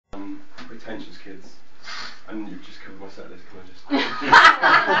Penzance kids, and you've just covered my set list. Can I just?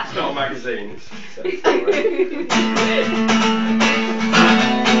 It's not a magazine. It's a set list.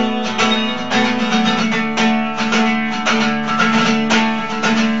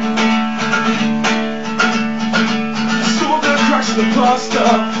 The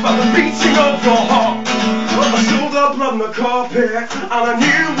plaster, but the beating of your heart. I saw the blood on the carpet, and I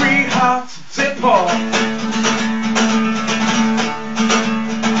knew we had to depart.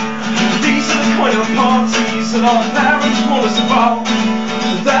 These are the kind of parties that our parents want us about.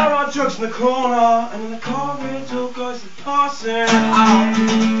 There are drugs in the corner, and in the corridor guys are passing out.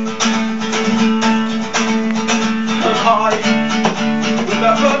 And I will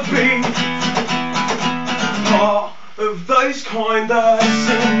never be part of those kind of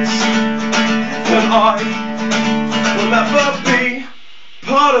sins, and I will never be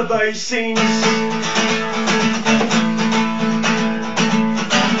part of those scenes.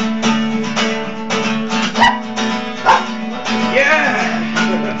 Yeah.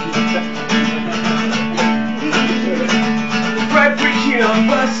 Frederick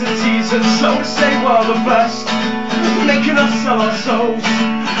universities and so say we're the best, making us sell our souls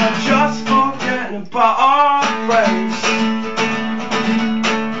and just forgetting about our friends.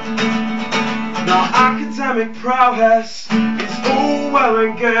 Now academic prowess is all well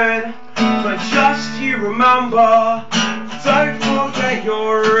and good, but just you remember, don't forget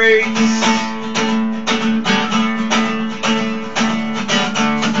your roots.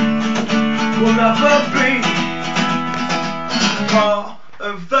 We'll never be part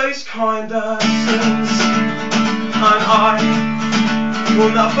of those kind of sins, and I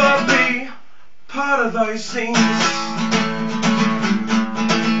will never be part of those scenes.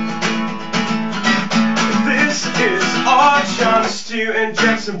 This is our chance to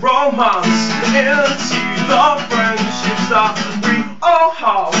inject some romance into the friendships that we all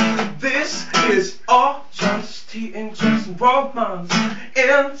have. This is our chance to inject some romance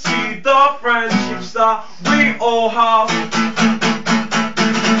into the friendships that we all have.